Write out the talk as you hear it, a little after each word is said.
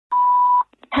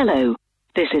Hello,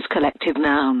 this is Collective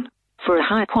Noun. For a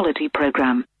high-quality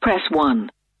program, press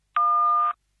 1.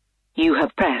 You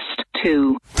have pressed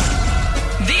 2.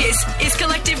 This is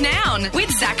Collective Noun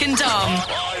with Zach and Dom.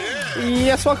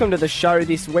 Yes, welcome to the show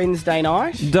this Wednesday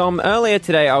night. Dom, earlier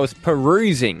today I was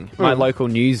perusing my local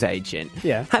newsagent.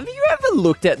 Yeah. Have you ever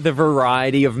looked at the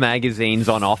variety of magazines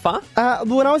on offer?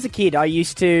 When I was a kid, I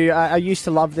used to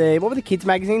love what were the kids'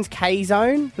 magazines?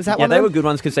 K-Zone? Was that one? Yeah, of they them? were good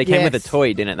ones because they came with a Yes.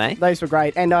 toy, didn't they? Those were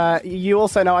great. And you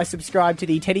also know I subscribed to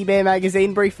the Teddy Bear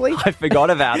magazine briefly. I forgot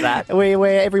about that.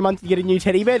 where every month you get a new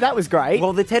teddy bear. That was great.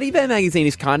 Well, the Teddy Bear magazine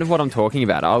is kind of what I'm talking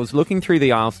about. I was looking through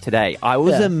the aisles today. I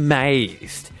was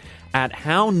amazed at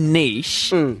how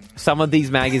niche some of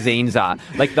these magazines are.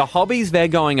 Like, the hobbies they're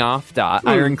going after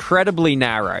are incredibly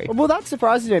narrow. Well, that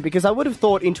surprises me because I would have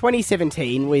thought in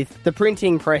 2017, with the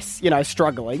printing press,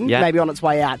 struggling, maybe on its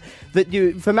way out, that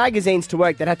for magazines to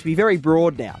work, they'd have to be very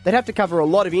broad now. They'd have to cover a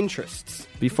lot of interests.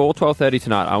 Before 12:30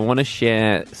 tonight, I want to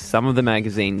share some of the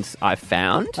magazines I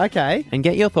found. Okay. And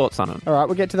get your thoughts on them. All right,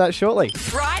 we'll get to that shortly.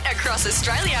 Right across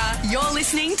Australia, you're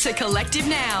listening to Collective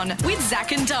Noun with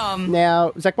Zach and Dom.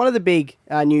 Now, Zach, one of the big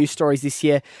news stories this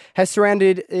year has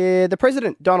surrounded the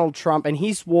President, Donald Trump, and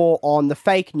his war on the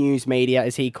fake news media,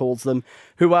 as he calls them,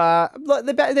 who are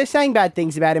they're saying bad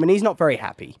things about him, and he's not very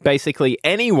happy. Basically,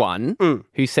 anyone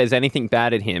who says anything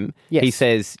bad at him, he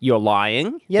says, you're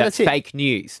lying. Yeah, that's that's it. fake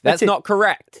news. That's it. not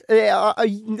correct.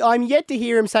 I'm yet to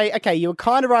hear him say, okay, you were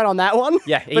kind of right on that one.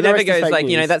 Yeah, he but the never rest is goes fake like,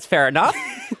 news. that's fair enough.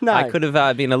 No. I could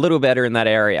have been a little better in that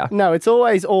area. No, it's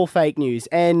always all fake news.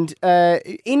 And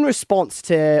in response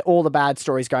to all the bad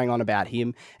stories going on about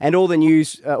him and all the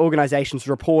news organisations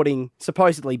reporting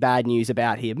supposedly bad news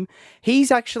about him,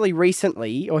 he's actually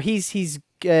recently, or his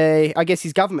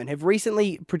government have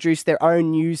recently produced their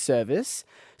own news service.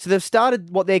 So they've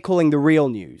started what they're calling the real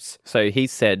news. So he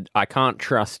said, I can't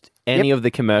trust any of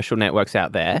the commercial networks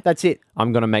out there. That's it.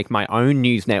 I'm going to make my own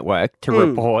news network to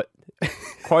report,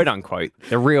 quote unquote,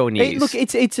 the real news. Look,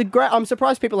 it's a great. I'm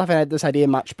surprised people haven't had this idea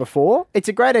much before. It's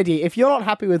a great idea. If you're not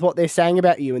happy with what they're saying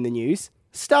about you in the news,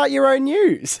 start your own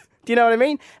news. Do you know what I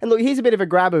mean? And look, here's a bit of a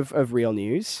grab of real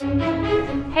news.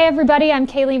 Hey everybody, I'm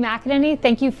Kaylee McEnany.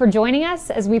 Thank you for joining us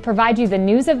as we provide you the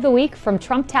news of the week from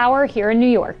Trump Tower here in New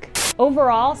York.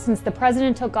 Overall, since the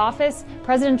president took office,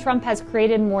 President Trump has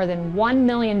created more than 1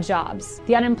 million jobs.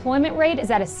 The unemployment rate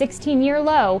is at a 16-year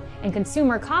low, and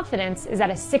consumer confidence is at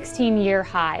a 16-year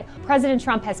high. President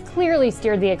Trump has clearly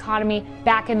steered the economy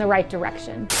back in the right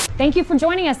direction. Thank you for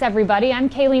joining us, everybody. I'm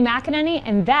Kaylee McEnany,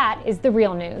 and that is the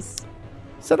real news.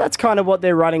 So that's kind of what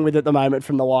they're running with at the moment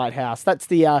from the White House. That's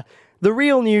the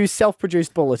real news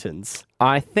self-produced bulletins.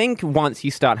 I think once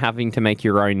you start having to make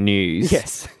your own news,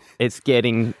 Yes. it's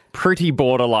getting pretty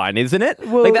borderline, isn't it?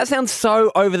 Well, that sounds so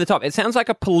over the top. It sounds like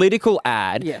a political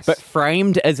ad, Yes. but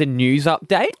framed as a news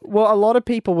update. Well, a lot of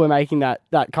people were making that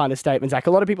kind of statement, Zach.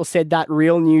 A lot of people said that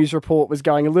real news report was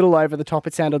going a little over the top.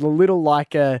 It sounded a little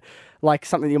like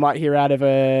something you might hear out of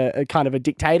a kind of a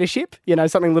dictatorship,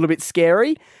 something a little bit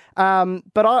scary.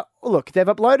 But look, they've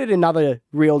uploaded another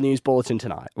real news bulletin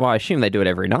tonight. Well, I assume they do it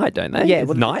every night, don't they? Yeah, It's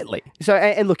well, nightly. So,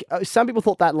 and look, some people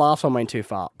thought that last one went too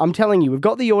far. I'm telling you, we've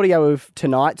got the audio of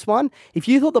tonight's one. If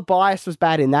you thought the bias was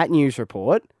bad in that news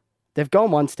report, they've gone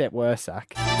one step worse,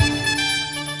 Zach.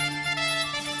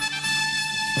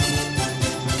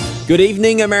 Good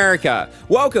evening, America.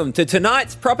 Welcome to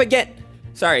tonight's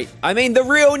the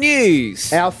real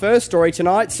news. Our first story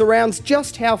tonight surrounds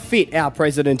just how fit our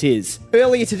president is.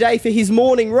 Earlier today, for his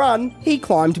morning run, he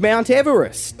climbed Mount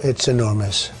Everest. It's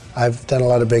enormous. I've done a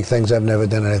lot of big things. I've never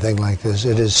done anything like this.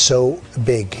 It is so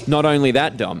big. Not only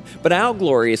that, Dom, but our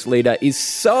glorious leader is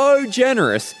so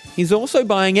generous, he's also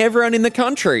buying everyone in the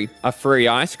country a free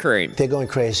ice cream. They're going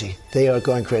crazy. They are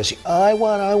going crazy. I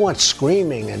want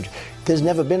screaming, and there's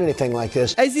never been anything like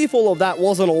this. As if all of that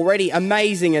wasn't already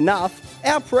amazing enough,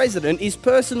 our president is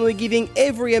personally giving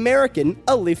every American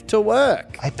a lift to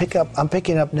work. I'm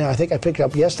picking up now, I think I picked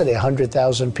up yesterday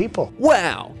 100,000 people.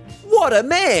 Wow, what a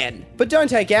man! But don't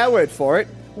take our word for it.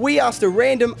 We asked a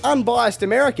random, unbiased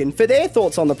American for their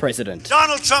thoughts on the president.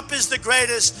 Donald Trump is the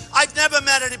greatest. I've never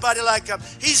met anybody like him.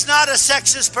 He's not a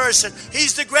sexist person.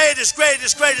 He's the greatest.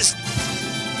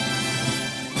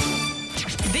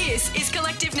 This is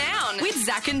Collective Noun with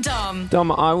Zach and Dom.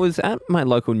 Dom, I was at my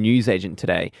local newsagent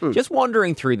today, just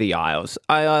wandering through the aisles.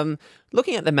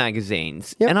 Looking at the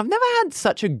magazines, and I've never had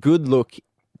such a good look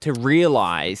to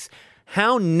realise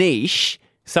how niche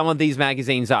some of these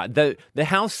magazines are. The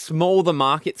how small the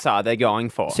markets are they're going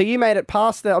for. So you made it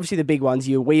past obviously the big ones,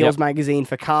 your Wheels Yep. magazine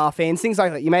for car fans, things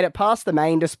like that. You made it past the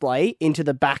main display into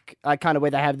the back, kind of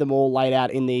where they have them all laid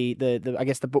out in the I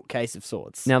guess the bookcase of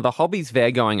sorts. Now, the hobbies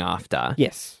they're going after,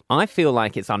 Yes. I feel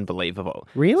like it's unbelievable.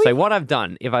 Really? So what I've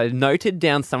done, if I've noted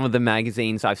down some of the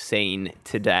magazines I've seen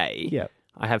today, Yep.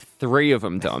 I have 3 of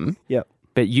them, Dom. Yep.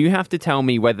 But you have to tell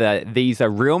me whether these are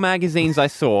real magazines I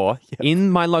saw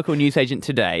in my local newsagent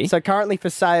today So currently for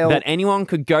sale. that anyone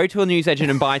could go to a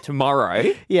newsagent and buy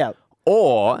tomorrow, Yeah.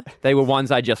 or they were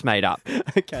ones I just made up.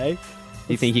 Okay.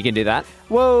 Do you think you can do that?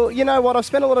 Well, you know what? I've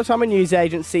spent a lot of time in news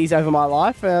agencies over my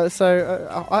life,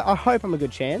 so I hope I'm a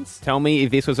good chance. Tell me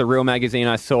if this was a real magazine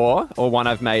I saw or one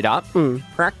I've made up.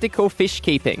 Practical fish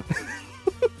keeping.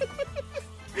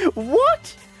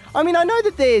 What? I mean, I know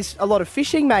that there's a lot of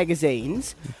fishing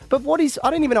magazines, but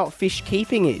I don't even know what fish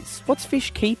keeping is. What's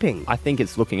fish keeping? I think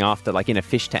it's looking after, like in a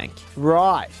fish tank.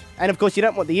 Right. And of course, you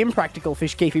don't want the impractical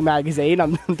fish keeping magazine.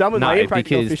 I'm done with my No,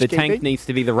 impractical because fish the keeping. tank needs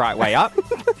to be the right way up.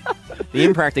 The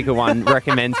impractical one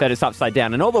recommends that it's upside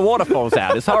down and all the water falls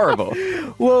out. It's horrible.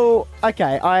 Well,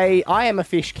 okay, I am a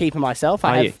fish keeper myself. I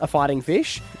Are have you? a fighting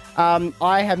fish.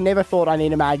 I have never thought I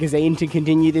need a magazine to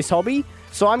continue this hobby,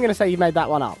 so I'm going to say you've made that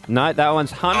one up. No, that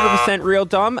one's 100% real,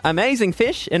 Dom. Amazing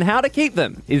fish and how to keep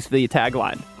them is the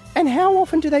tagline. And how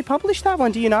often do they publish that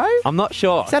one? Do you know? I'm not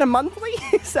sure. Is that a monthly?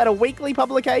 Is that a weekly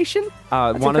publication?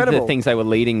 One of the incredible. things they were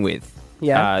leading with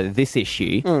this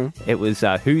issue, it was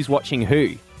Who's Watching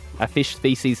Who? A fish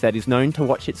species that is known to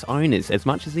watch its owners as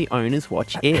much as the owners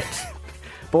watch it.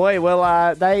 Boy,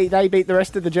 well, they beat the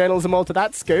rest of the journalism all to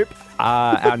that scoop.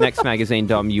 Our next magazine,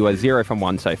 Dom, you are 0 from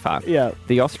 1 so far. Yeah.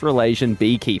 The Australasian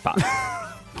Beekeeper.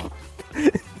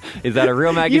 Is that a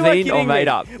real You are magazine or kidding made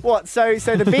me. up? What? So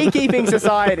the Beekeeping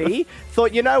Society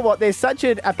thought, you know what? There's such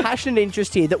a passionate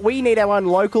interest here that we need our own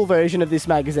local version of this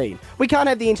magazine. We can't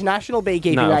have the international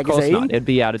beekeeping No, of course magazine. not. It'd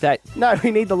be out of date. No,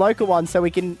 we need the local one so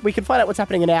we can find out what's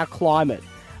happening in our climate.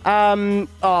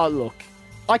 Oh look,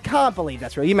 I can't believe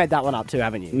that's real. You made that one up too,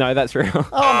 haven't you? No, that's real.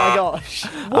 Oh my gosh.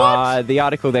 What? The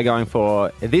article they're going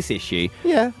for this issue,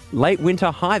 Yeah. late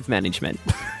winter hive management.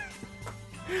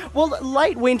 Well,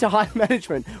 late winter hive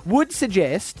management would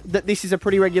suggest that this is a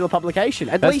pretty regular publication,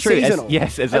 at That's least true. seasonal.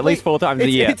 Yes, it's at least 4 times a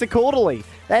year. It's a quarterly.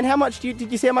 And how much did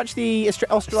you see how much the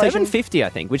Australasian? $7.50, I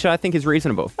think, which I think is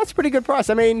reasonable. That's a pretty good price.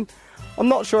 I mean, I'm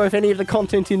not sure if any of the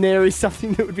content in there is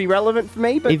something that would be relevant for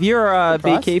me, but If you're a good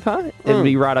price. beekeeper, it'd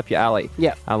be right up your alley.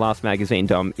 Yep. Our last magazine,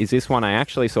 Dom, is this one I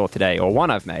actually saw today, or one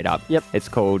I've made up. Yep. It's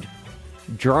called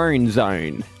Drone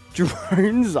Zone.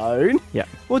 Drone Zone. Yeah.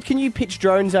 Well, can you pitch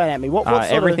Drone Zone at me? What sort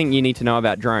Everything you need to know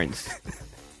about drones.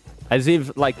 As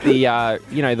if, like, the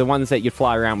the ones that you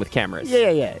fly around with cameras.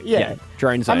 Yeah.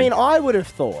 Drone Zone. I mean, I would have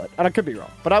thought, and I could be wrong,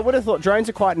 but I would have thought drones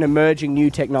are quite an emerging new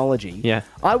technology. Yeah.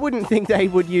 I wouldn't think they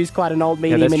would use quite an old Yeah,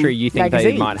 medium that's in true. You think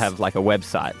magazines. they might have, like, a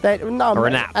website. No, Or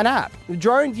an app. An app.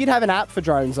 You'd have an app for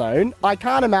Drone Zone. I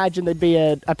can't imagine there'd be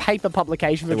a paper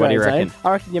publication for So what do Drone you Zone. reckon?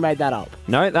 I reckon you made that up.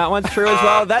 No, that one's true as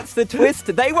well. That's the twist.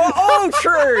 They were all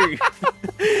true.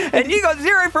 And you got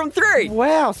 0 from 3.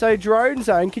 Wow, so Drone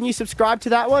Zone, can you subscribe to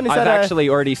that one? Is I've that actually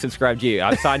already subscribed you.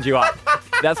 I've signed you up.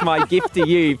 That's my gift to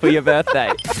you for your birthday.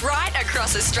 Right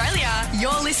across Australia,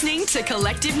 you're listening to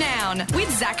Collective Noun with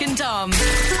Zach and Dom.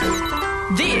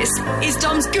 This is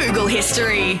Dom's Google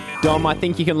history. Dom, I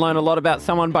think you can learn a lot about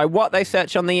someone by what they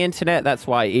search on the internet. That's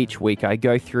why each week I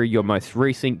go through your most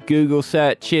recent Google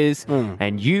searches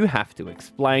and you have to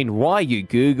explain why you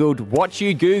Googled what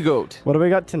you Googled. What do we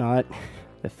got tonight?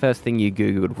 The first thing you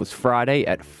Googled was Friday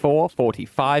at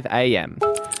 4:45 a.m.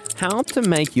 How to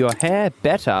make your hair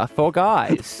better for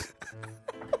guys.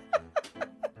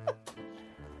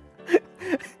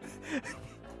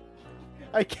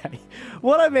 Okay.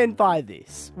 What I meant by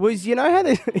this was, you know how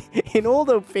in all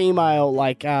the female,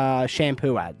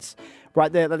 shampoo ads,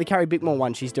 right, the Carrie Bickmore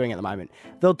one she's doing at the moment,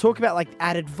 they'll talk about, like,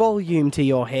 added volume to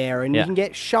your hair and you Yeah. can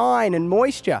get shine and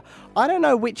moisture. I don't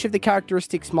know which of the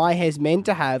characteristics my hair's meant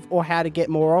to have or how to get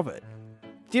more of it.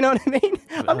 Do you know what I mean?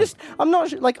 I'm not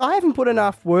sure. Like, I haven't put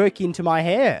enough work into my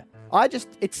hair.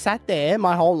 It's sat there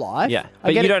my whole life. Yeah, I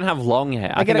but get you it- don't have long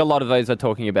hair. I think a lot of those are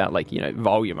talking about,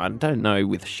 volume. I don't know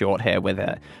with short hair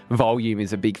whether volume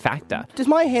is a big factor. Does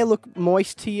my hair look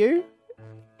moist to you?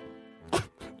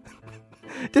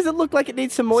 Does it look like it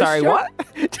needs some moisture? Sorry, what?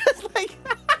 Just like...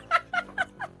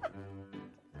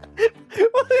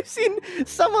 well, I've seen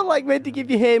someone meant to give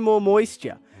your hair more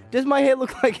moisture. Does my hair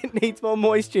look like it needs more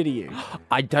moisture to you?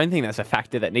 I don't think that's a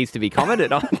factor that needs to be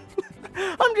commented on.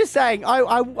 I'm just saying, I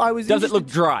was Does it interested- look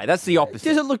dry? That's the opposite.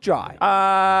 Does it look dry?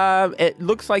 It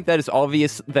looks like that it's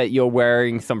obvious that you're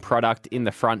wearing some product in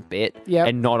the front bit Yep.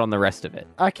 and not on the rest of it.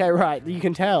 Okay, right. You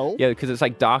can tell. Yeah, because it's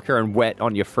like darker and wet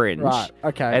on your fringe. Right,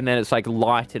 okay. And then it's like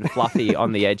light and fluffy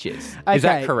on the edges. Is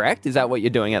that Okay. correct? Is that what you're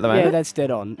doing at the moment? Yeah, that's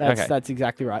dead on. Okay. That's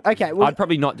exactly right. Okay, well, I'd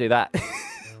probably not do that.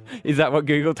 Is that what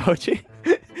Google told you?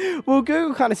 well,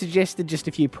 Google kind of suggested just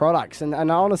a few products, and I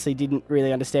honestly didn't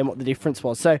really understand what the difference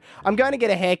was. So I'm going to get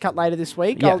a haircut later this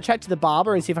week. Yeah. I'll chat to the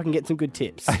barber and see if I can get some good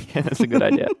tips. Yeah, that's a good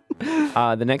idea.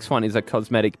 The next one is a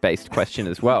cosmetic-based question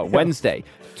as well. Wednesday,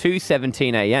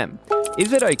 2:17 a.m.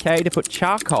 Is it okay to put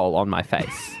charcoal on my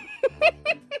face?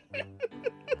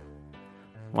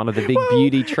 One of the big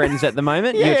beauty trends at the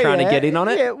moment. You're trying to get in on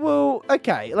it? Yeah, well,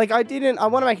 okay. Like, I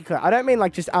want to make it clear. I don't mean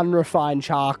like just unrefined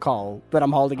charcoal that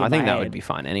I'm holding in I think my that hand. would be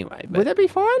fine anyway. But, Would that be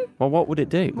fine? well, what would it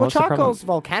do? Well, What's the problem? charcoal's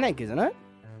volcanic, isn't it?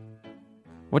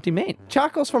 What do you mean?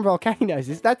 Charcoal's from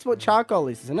volcanoes. That's what charcoal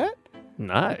is, isn't it?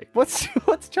 No. What's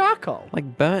charcoal?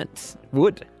 Like burnt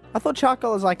wood. I thought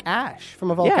charcoal is like ash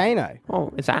from a volcano.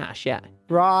 Well, it's ash, yeah.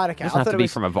 Right, okay. Doesn't have to be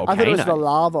from a I thought it was the volcano.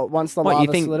 lava. Once the What, lava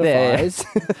you think they're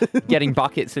solidifies. getting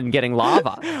buckets and getting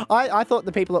lava? I thought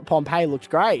the people at Pompeii looked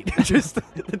great. Just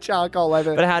the charcoal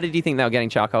over. But how did you think they were getting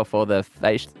charcoal for the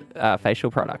facial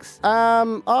products?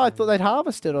 I thought they'd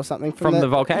harvest it or something from From the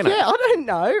volcano? Yeah, I don't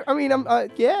know. I mean,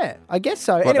 yeah, I guess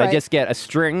so. What, anyway, they just get a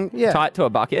string Yeah. tied to a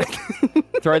bucket,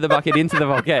 throw the bucket into the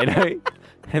volcano,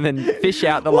 and then fish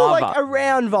out the well, lava. like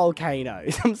around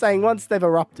volcanoes. I'm saying once they've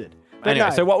erupted. But Anyway,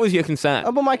 no. so what was your concern?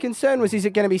 Well, my concern was, is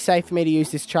it going to be safe for me to use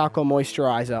this charcoal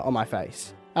moisturizer on my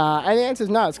face? And the answer is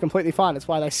no, it's completely fine. It's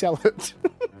why they sell it.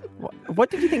 What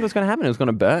did you think was going to happen? It was going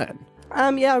to burn.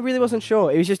 Yeah, I really wasn't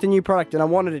sure. It was just a new product, and I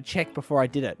wanted to check before I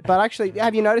did it. But actually,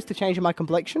 have you noticed the change in my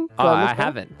complexion? Do I look better?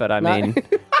 haven't, but I No. mean,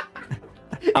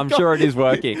 I'm sure it is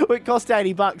working. Well, it cost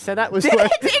 $80, so that was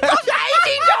worth. It cost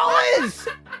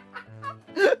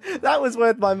 $80! That was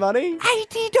worth my money.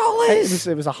 $80!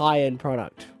 It was a high-end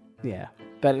product. Yeah,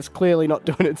 but it's clearly not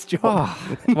doing its job.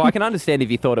 Well, I can understand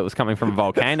if you thought it was coming from a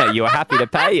volcano. You were happy to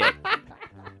pay it.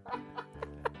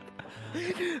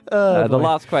 The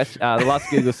last question, the last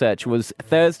Google search was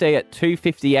Thursday at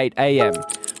 2:58 a.m.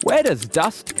 Where does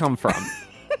dust come from?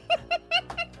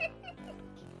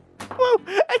 Well,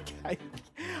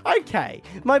 okay.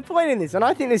 My point in this, and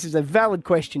I think this is a valid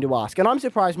question to ask, and I'm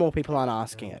surprised more people aren't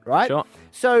asking it, right? Sure.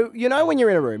 So, you know when you're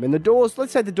in a room and the doors,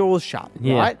 let's say the door's shut,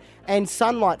 Yeah. right? And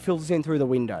sunlight filters in through the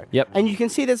window. Yep. And you can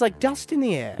see there's like dust in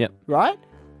the air. Yep. Right?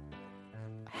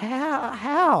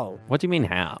 How? What do you mean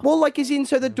how? Well, like as in,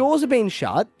 so the doors are being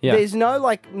shut. Yeah. There's no,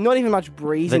 like, not even much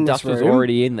breeze The in dust this room. was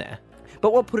already in there.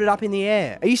 But what put it up in the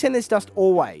air? Are you saying there's dust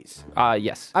always?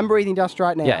 Yes. I'm breathing dust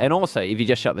right now. Yeah, and also, if you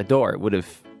just shut the door, it would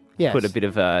have Yes. put a bit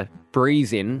of a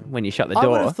breeze in when you shut the I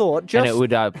door. would have thought and just- it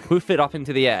would poof it up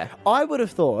into the air. I would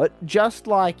have thought, just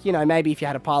like, you know, maybe if you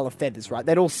had a pile of feathers, right?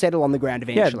 They'd all settle on the ground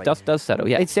Yeah, eventually. dust does settle,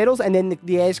 yeah. It settles and then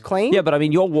the air's clean. Yeah, but I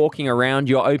mean, you're walking around,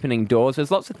 you're opening doors, there's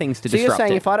lots of things to So you're disrupt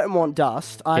saying it. if I don't want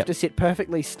dust, I have Yep. to sit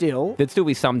perfectly still. There'd still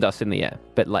be some dust in the air,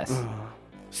 but less.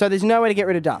 So there's no way to get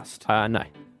rid of dust. No.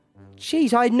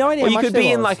 Jeez, I had no idea Well, how you much could be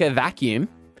there in was. like a vacuum.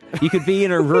 You could be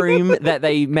in a room that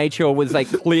they made sure was like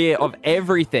clear of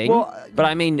everything. Well, but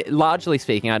I mean, largely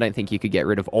speaking, I don't think you could get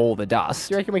rid of all the dust.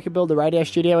 Do you reckon we could build a radio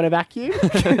studio in a vacuum?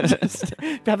 Just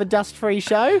have a dust-free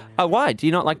show? Oh, why? Do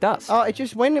you not like dust? Oh, it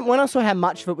just, when I saw how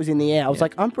much of it was in the air, I was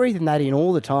like, I'm breathing that in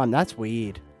all the time. That's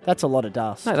weird. That's a lot of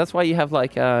dust. No, that's why you have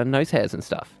like nose hairs and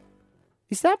stuff.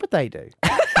 Is that what they do?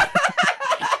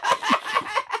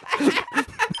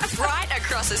 Right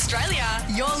across Australia,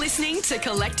 you're listening to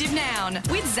Collective Noun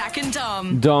with Zach and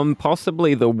Dom. Dom,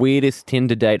 possibly the weirdest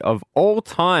Tinder date of all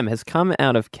time has come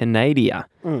out of Canada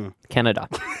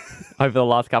over the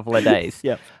last couple of days.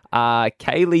 Yep.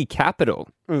 Kaylee Capital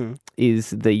is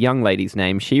the young lady's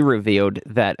name. She revealed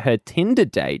that her Tinder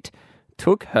date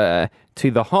took her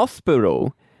to the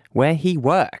hospital where he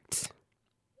worked.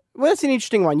 Well, that's an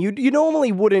interesting one. You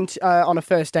normally wouldn't, on a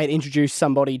first date, introduce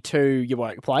somebody to your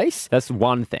workplace. That's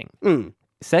one thing.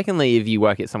 Secondly, if you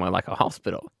work at somewhere like a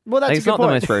hospital, Well, that's like, a it's good not point.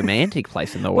 the most romantic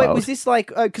place in the Wait, world. was this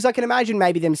like, because I can imagine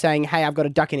maybe them saying, hey, I've got to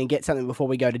duck in and get something before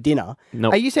we go to dinner.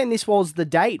 Nope. Are you saying this was the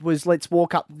date, was let's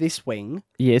walk up this wing?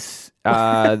 Yes,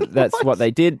 that's what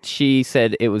they did. She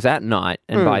said it was at night,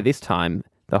 and by this time,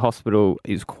 the hospital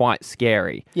is quite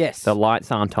scary. Yes. The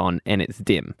lights aren't on, and it's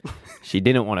dim. She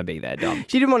didn't want to be there, Dom.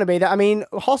 She didn't want to be there. I mean,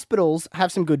 hospitals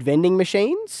have some good vending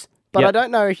machines, but Yep. I don't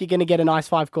know if you're going to get a nice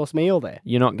 5-course meal there.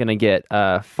 You're not going to get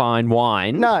fine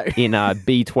wine No. in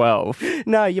B12.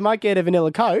 No, you might get a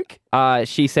vanilla Coke.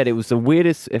 She said it was the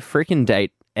weirdest freaking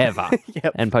date ever,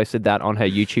 Yep. and posted that on her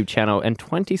YouTube channel. And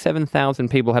 27,000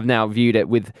 people have now viewed it,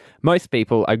 with most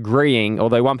people agreeing,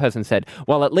 although one person said,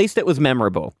 well, at least it was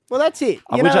memorable. Well, that's it.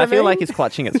 You know Which what I feel mean? like is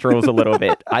clutching at straws a little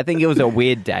bit. I think it was a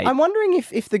weird date. I'm wondering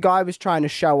if the guy was trying to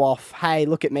show off, hey,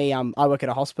 look at me, I work at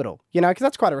a hospital. You know, because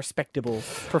that's quite a respectable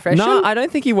profession. No, I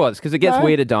don't think he was, because it gets No?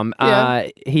 weirder, Dom. Yeah.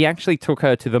 He actually took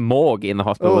her to the morgue in the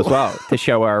hospital as well to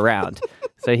show her around.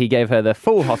 So he gave her the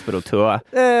full hospital tour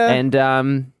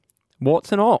and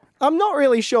warts and all. I'm not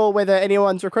really sure whether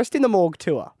anyone's requesting the morgue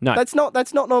tour. No. That's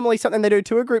not normally something they do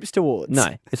tour groups towards.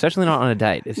 No, especially not on a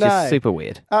date. It's No. just super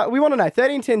weird. We want to know,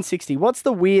 131060, what's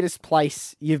the weirdest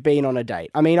place you've been on a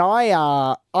date? I mean,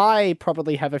 I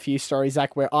probably have a few stories,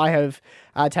 Zach, where I have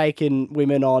taken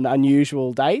women on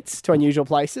unusual dates to unusual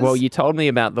places. Well, you told me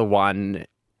about the one.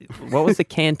 What was the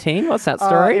canteen? What's that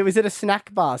story? It was at a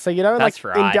snack bar. So, you know, That's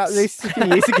like right. this a few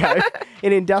years ago,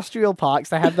 in industrial parks,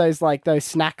 they have those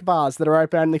snack bars that are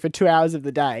open only for 2 hours of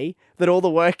the day, that all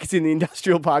the workers in the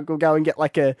industrial park will go and get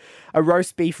like a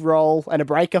roast beef roll and a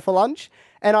breaker for lunch.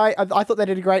 And I thought they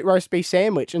did a great roast beef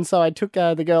sandwich. And so I took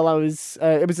the girl it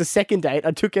was a second date.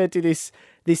 I took her to this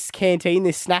canteen,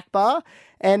 this snack bar.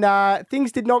 And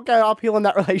things did not go uphill in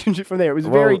that relationship from there. It was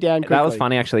very down quickly. That was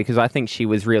funny, actually, because I think she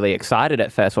was really excited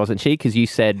at first, wasn't she? Because you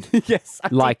said, Yes.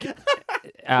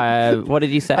 what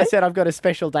did you say? I said, I've got a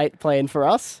special date planned for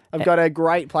us. I've got a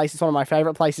great place. It's one of my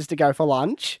favourite places to go for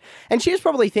lunch. And she was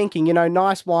probably thinking, you know,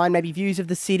 nice wine, maybe views of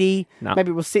the city. No.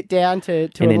 Maybe we'll sit down to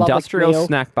an a industrial meal.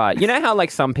 snack bar. You know how,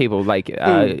 like, some people, like,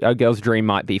 a girl's dream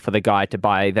might be for the guy to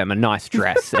buy them a nice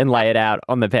dress and lay it out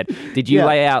on the bed. Did you Yeah.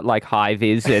 lay out, like,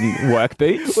 high-vis and work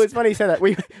boots? Well, it's funny you say that.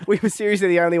 We were seriously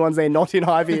the only ones there not in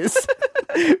high-vis,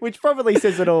 which probably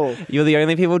says it all. You're the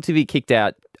only people to be kicked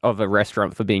out of a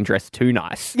restaurant for being dressed too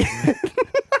nice. Look,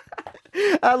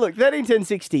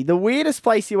 131060, the weirdest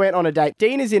place you went on a date.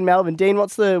 Dean is in Melbourne. Dean,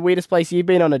 what's the weirdest place you've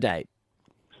been on a date?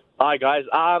 Hi, guys.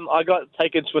 I got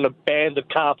taken to an abandoned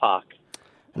car park.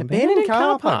 An abandoned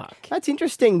car park. That's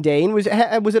interesting, Dean. Was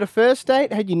it a first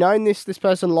date? Had you known this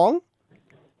person long?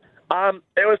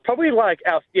 It was probably like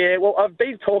I've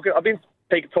been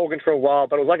talking for a while,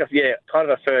 but it was like kind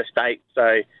of a first date,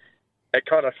 so it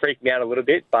kind of freaked me out a little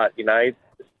bit, but you know.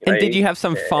 And did you have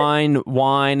some fine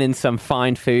wine and some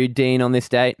fine food, Dean, on this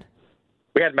date?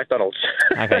 We had McDonald's.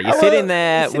 Okay, you're sitting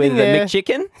there sitting with there. a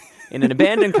McChicken in an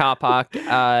abandoned car park,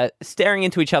 staring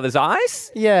into each other's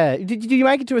eyes. Yeah. Did you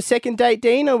make it to a second date,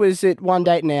 Dean, or was it one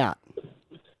date and out?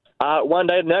 One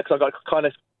day now, because I got kind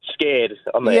of scared.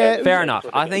 Fair enough.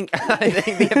 I think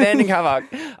the abandoned car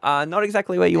park, not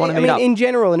exactly where you want to meet up. In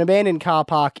general, an abandoned car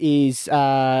park is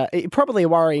probably a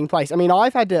worrying place. I mean,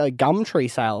 I've had a Gumtree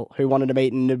sale who wanted to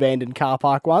meet in an abandoned car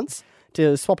park once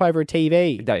to swap over a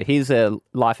TV. No, here's a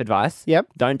life advice. Yep.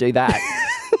 Don't do that.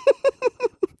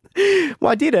 Well,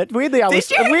 I did it. Weirdly, I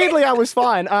was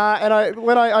fine. And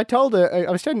when I told her, I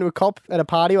was chatting to a cop at a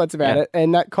party once about it,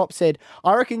 and that cop said,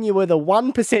 "I reckon you were the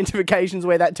 1% of occasions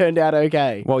where that turned out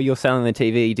okay." While you're selling the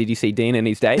TV, did you see Dean and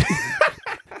his date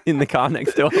in the car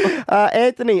next door?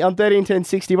 Anthony, on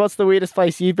 131060, what's the weirdest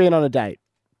place you've been on a date?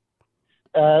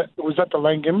 It was at the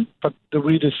Langham, but the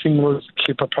weirdest thing was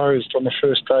she proposed on the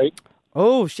first date.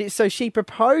 Oh, so she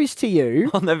proposed to you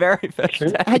On the very first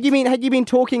day. Had you been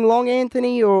talking long,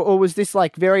 Anthony, or was this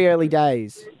like very early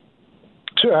days?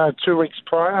 2 weeks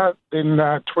prior, then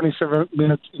 27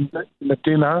 minutes in the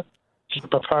dinner, she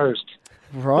proposed.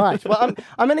 Right. Well,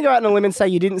 I'm going to go out on a limb and say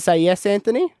you didn't say yes,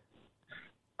 Anthony.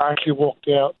 I actually walked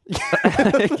out.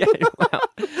 Okay, well,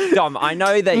 Dom, I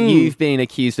know that you've been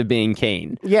accused of being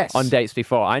keen on dates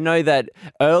before. I know that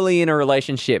early in a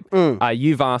relationship,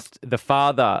 you've asked the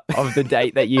father of the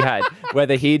date that you had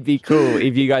whether he'd be cool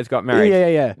if you guys got married.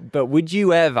 Yeah. But would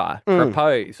you ever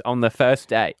propose on the first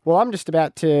date? Well, I'm just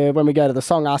about to, when we go to the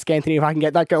song, ask Anthony if I can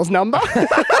get that girl's number.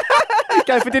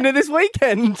 Go for dinner this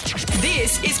weekend.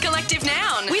 This is Collective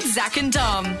Noun with Zach and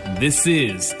Dom. This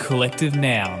is Collective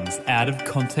Noun's Out of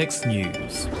Context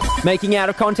News. Making out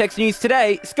of context news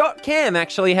today, Scott Cam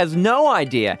actually has no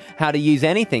idea how to use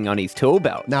anything on his tool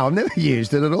belt. No, I've never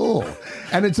used it at all.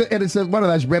 And it's one of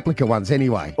those replica ones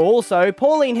anyway. Also,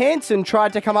 Pauline Hanson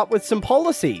tried to come up with some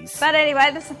policies. But anyway,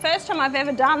 this is the first time I've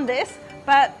ever done this,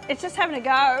 but it's just having a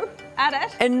go at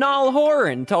it. And Niall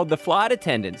Horan told the flight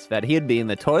attendants that he'd be in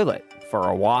the toilet for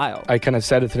a while. I kind of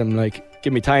said it to them, like,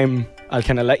 give me time, I'll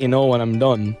kind of let you know when I'm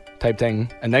done type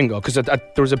thing, and then go. Because there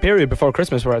was a period before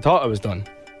Christmas where I thought I was done.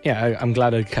 Yeah, I'm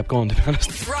glad I kept going, to be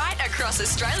honest. Right across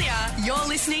Australia, you're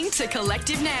listening to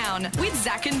Collective Noun with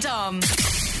Zach and Dom.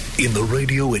 In the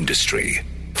radio industry,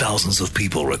 thousands of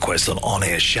people request an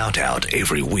on-air shout-out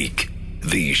every week.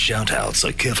 These shout-outs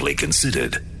are carefully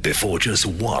considered before just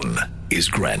one is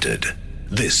granted.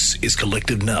 This is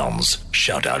Collective Noun's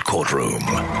Shoutout Courtroom.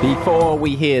 Before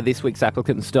we hear this week's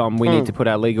applicant's Dom, we need to put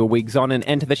our legal wigs on and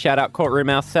enter the Shoutout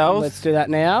Courtroom ourselves. Let's do that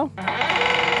now.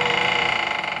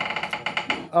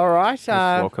 All right. Let's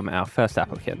welcome our first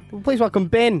applicant. Please welcome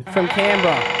Ben from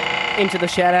Canberra into the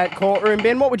Shoutout Courtroom.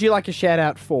 Ben, what would you like a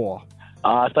shout-out for?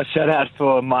 It's a shout-out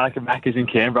for Monica Maccas in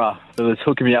Canberra. So it's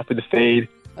hooking me up with the feed.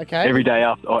 Okay. Every day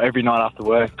after, or every night after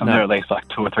work. I'm there at least like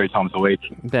 2 or 3 times a week.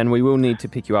 Ben, we will need to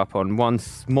pick you up on one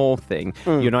small thing.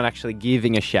 You're not actually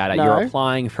giving a shout-out. No. You're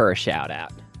applying for a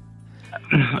shout-out.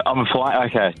 I'm applying.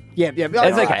 Okay. Yeah.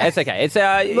 It's okay. It's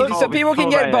so people can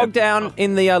get bogged down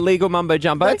in the legal mumbo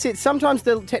jumbo. That's it. Sometimes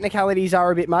the technicalities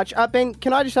are a bit much. Ben,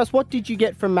 can I just ask, what did you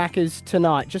get from Macca's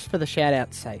tonight, just for the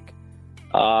shout-out's sake?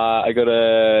 I got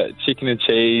a chicken and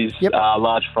cheese,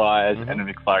 large fries, and a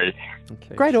McFlurry.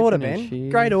 Okay, Great order, Ben.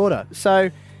 Great order. So,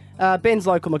 Ben's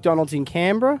local McDonald's in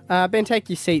Canberra. Ben, take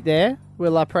your seat there.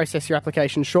 We'll process your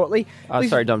application shortly.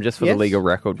 Sorry, Dom, just for the legal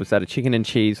record, was that a chicken and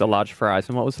cheese, a large fries,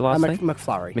 and what was the last thing?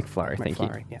 McFlurry. McFlurry, thank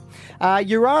you. Yeah.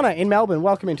 Urana in Melbourne,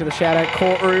 welcome into the Shoutout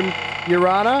Courtroom.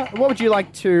 Urana, what would you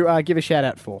like to give a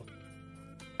shout-out for?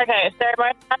 Okay, so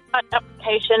my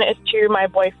application is to my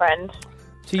boyfriend.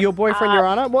 To your boyfriend,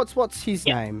 Urana? What's his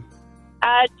name?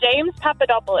 James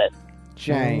Papadopoulos.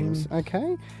 James,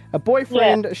 okay. A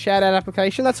boyfriend shout-out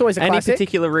application, that's always a classic. Any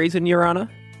particular reason, Urana?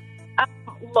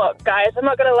 Look, guys, I'm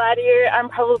not going to lie to you. I'm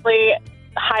probably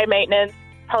high maintenance,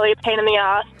 probably a pain in the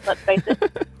ass, let's face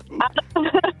it.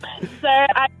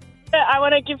 So I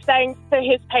want to give thanks for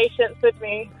his patience with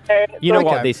me. So, you know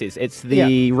what this is? It's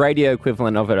the radio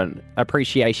equivalent of an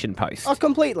appreciation post. Oh,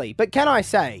 completely. But can I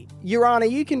say, Urana,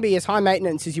 you can be as high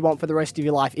maintenance as you want for the rest of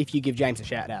your life if you give James a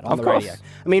shout-out on the radio.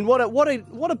 I mean, what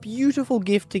a beautiful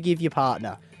gift to give your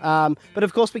partner. But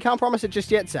of course, we can't promise it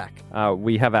just yet, Zach.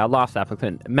 We have our last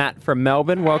applicant, Matt from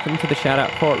Melbourne. Welcome to the Shoutout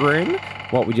Courtroom.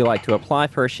 What would you like to apply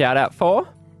for a shout-out for?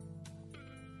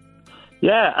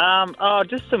 Yeah,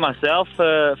 just to myself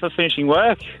for finishing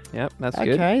work. Yep, that's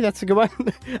good. Okay, that's a good one.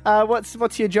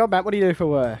 What's your job, Matt? What do you do for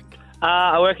work?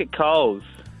 I work at Coles.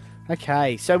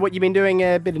 Okay, so what, you've been doing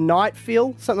a bit of night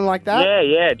fill, something like that?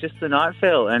 Yeah, just the night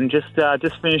fill, and just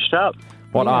finished up.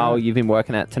 What aisle you've been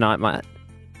working at tonight, Matt?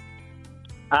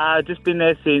 Just been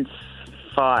there since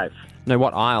 5. No,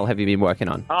 what aisle have you been working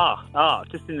on? Oh,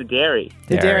 just in the dairy.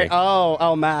 The dairy.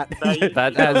 Oh, Matt.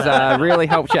 That has really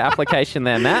helped your application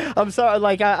there, Matt. I'm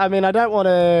sorry, I mean, I don't want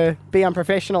to be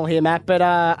unprofessional here, Matt, but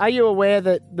are you aware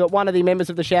that one of the members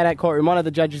of the Shoutout Courtroom, one of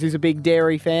the judges, is a big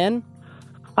dairy fan?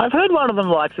 I've heard one of them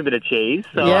likes a bit of cheese.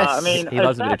 So, yes. I mean, he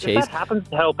loves a bit of cheese. If that happens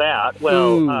to help out,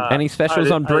 well... Any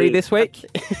specials on brie this week?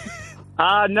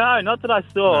 No, not that I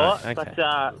saw. No, okay. But,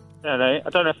 I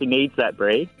don't know if he needs that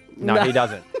brie. No, he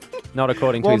doesn't. Not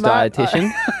according to his dietitian.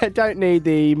 I don't need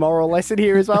the moral lesson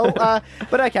here as well.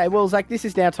 But okay, well, Zach, this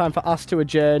is now time for us to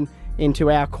adjourn into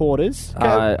our quarters.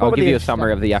 I'll give you a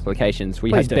summary of the applications.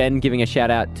 We had Ben giving a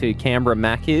shout-out to Canberra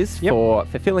Macca's for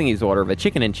fulfilling his order of a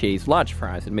chicken and cheese, large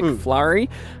fries, and McFlurry.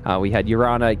 We had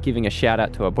Urana giving a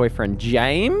shout-out to her boyfriend,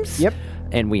 James. Yep.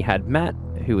 And we had Matt,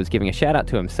 who was giving a shout-out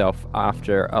to himself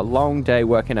after a long day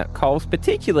working at Coles,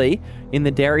 particularly in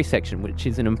the dairy section, which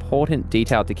is an important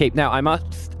detail to keep. Now, I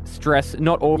must stress,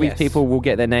 not all these people will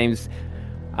get their names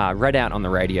read out on the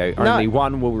radio. No. Only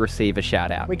one will receive a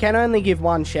shout-out. We can only give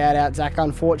one shout-out, Zach,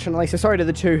 unfortunately. So sorry to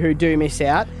the two who do miss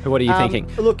out. What are you thinking?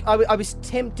 Look, I was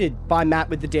tempted by Matt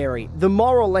with the dairy. The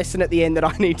moral lesson at the end that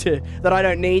I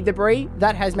don't need the brie,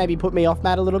 that has maybe put me off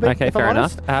Matt a little bit. Okay, fair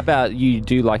enough. How about you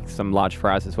do like some large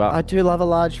fries as well? I do love a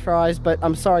large fries, but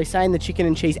I'm sorry, saying the chicken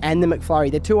and cheese and the McFlurry,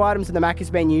 they're 2 items in the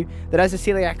Macca's menu that as a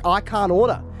celiac I can't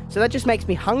order. So that just makes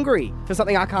me hungry for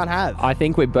something I can't have. I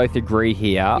think we both agree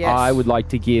here. Yes. I would like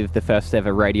to give the first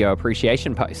ever radio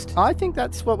appreciation post. I think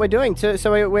that's what we're doing.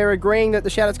 So we're agreeing that the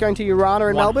shout-out's going to Urana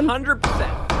in Melbourne?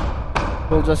 100%.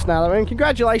 We'll just nail it in.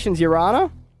 Congratulations, Urana.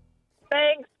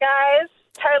 Thanks, guys.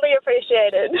 Totally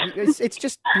appreciated. It's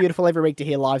just beautiful every week to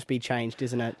hear lives be changed,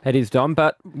 isn't it? It is, Dom,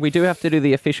 but we do have to do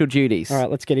the official duties. All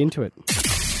right, let's get into it.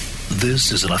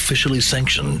 This is an officially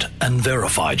sanctioned and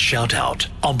verified shout-out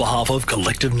on behalf of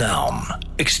Collective Noun,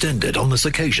 extended on this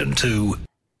occasion to...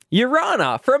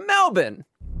 Urana from Melbourne.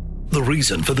 The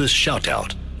reason for this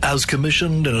shout-out, as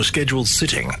commissioned in a scheduled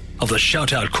sitting of the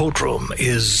Shoutout Courtroom,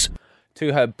 is...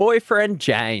 to her boyfriend,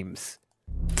 James.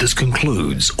 This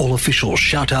concludes all official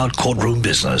Shoutout Courtroom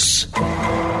business.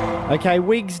 Okay,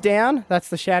 wigs down. That's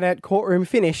the Shoutout Courtroom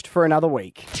finished for another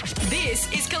week.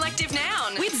 This is Collective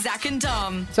Noun with Zach and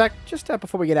Dom. Zach, just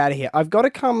before we get out of here, I've got to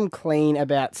come clean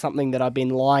about something that I've been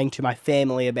lying to my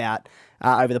family about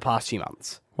over the past few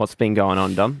months. What's been going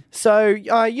on, Dom? So,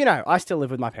 I still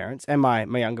live with my parents and my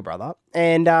younger brother.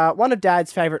 And one of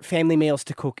Dad's favourite family meals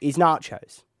to cook is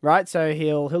nachos, right? So he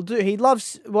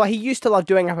used to love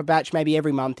doing up a batch maybe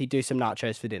every month. He'd do some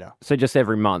nachos for dinner. So just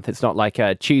every month. It's not like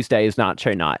Tuesday is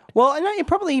nacho night. Well, I know he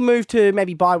probably moved to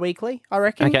maybe bi-weekly, I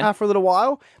reckon, for a little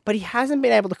while. But he hasn't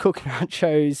been able to cook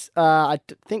nachos, I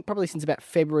think probably since about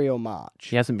February or March.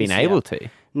 He hasn't been able to?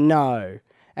 No.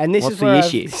 And this What's is where the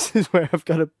issue? This is where I've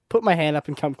got to put my hand up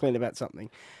and come clean about something.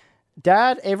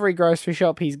 Dad, every grocery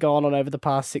shop he's gone on over the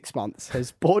past 6 months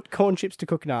has bought corn chips to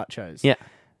cook nachos. Yeah.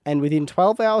 And within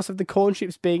 12 hours of the corn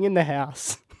chips being in the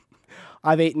house,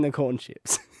 I've eaten the corn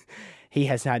chips. He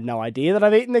has had no idea that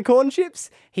I've eaten the corn chips.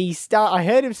 I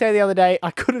heard him say the other day,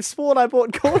 I could have sworn I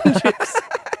bought corn chips.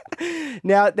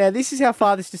 Now, this is how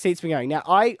far this deceit's been going. Now,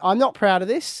 I'm not proud of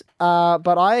this,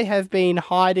 but I have been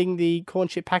hiding the corn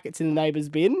chip packets in the neighbour's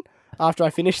bin after I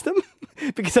finish them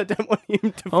because I don't want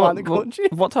him to find the corn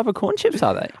chips. What type of corn chips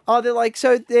are they? Oh, they're like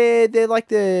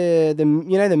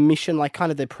the Mission, like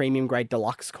kind of the premium grade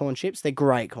deluxe corn chips. They're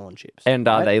great corn chips. And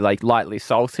are they like lightly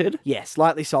salted? Yes,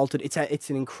 lightly salted. It's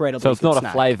an incredible. So it's not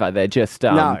snack. a flavour. They're just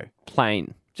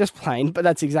plain. Just plain, but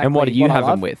that's exactly. And what do you have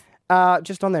them with?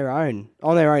 Just on their own.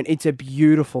 On their own. It's a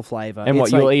beautiful flavour. And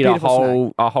it's you'll eat a snack.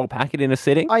 whole packet in a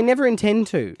sitting? I never intend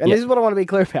to. And this is what I want to be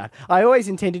clear about. I always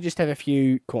intend to just have a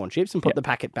few corn chips and put the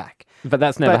packet back. But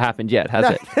that's never happened yet,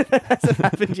 has it? That hasn't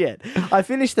happened yet. I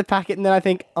finish the packet and then I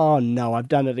think, oh no, I've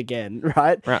done it again,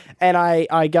 right? And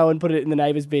I go and put it in the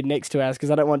neighbour's bin next to ours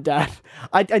because I don't want Dad.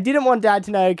 I didn't want Dad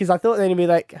to know because I thought then he'd be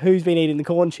like, who's been eating the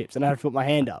corn chips? And I have to put my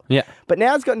hand up. Yeah. But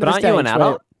now it's gotten to the stage But aren't you an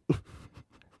adult?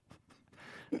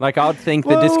 Like, I'd think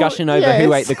the discussion over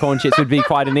who ate the corn chips would be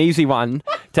quite an easy one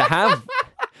to have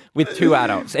with two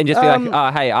adults and just be like,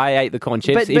 oh, hey, I ate the corn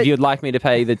chips. If you'd like me to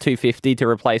pay the $2.50 to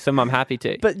replace them, I'm happy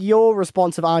to. But your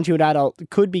response of aren't you an adult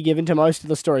could be given to most of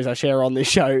the stories I share on this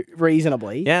show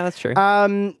reasonably. Yeah, that's true.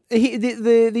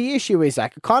 The issue is,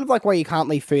 Zach, kind of like why you can't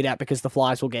leave food out because the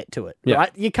flies will get to it,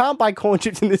 right? You can't buy corn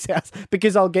chips in this house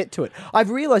because I'll get to it. I've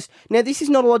realised, now this is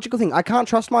not a logical thing. I can't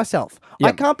trust myself. Yep.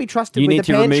 I can't be trusted with the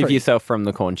pantry. You need to remove yourself from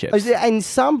the corn chips. In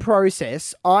some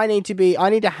process, I need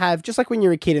to have, just like when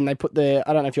you're a kid and they put I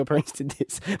don't know if your parents did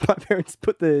this, my parents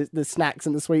put the snacks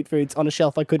and the sweet foods on a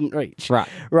shelf I couldn't reach.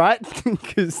 Right?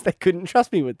 Because they couldn't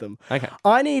trust me with them. Okay.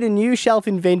 I need a new shelf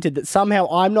invented that somehow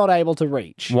I'm not able to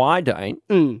reach. Why don't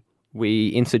we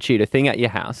institute a thing at your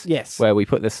house where we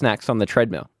put the snacks on the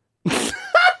treadmill?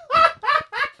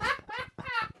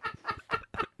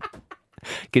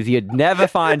 Because you'd never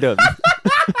find them.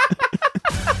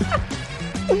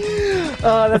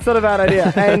 Oh, that's not a bad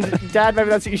idea. And Dad, maybe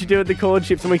that's what you should do with the corn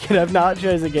chips and we can have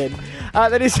nachos again.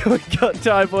 That is what we've got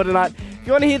time for tonight. If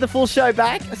you want to hear the full show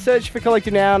back, search for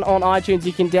Collective Noun on iTunes.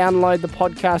 You can download the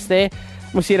podcast there.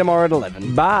 We'll see you tomorrow at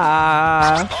 11.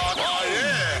 Bye.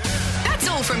 That's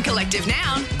all from Collective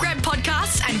Noun. Grab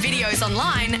podcasts and videos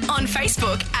online on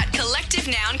Facebook at Collective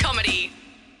Noun Comedy.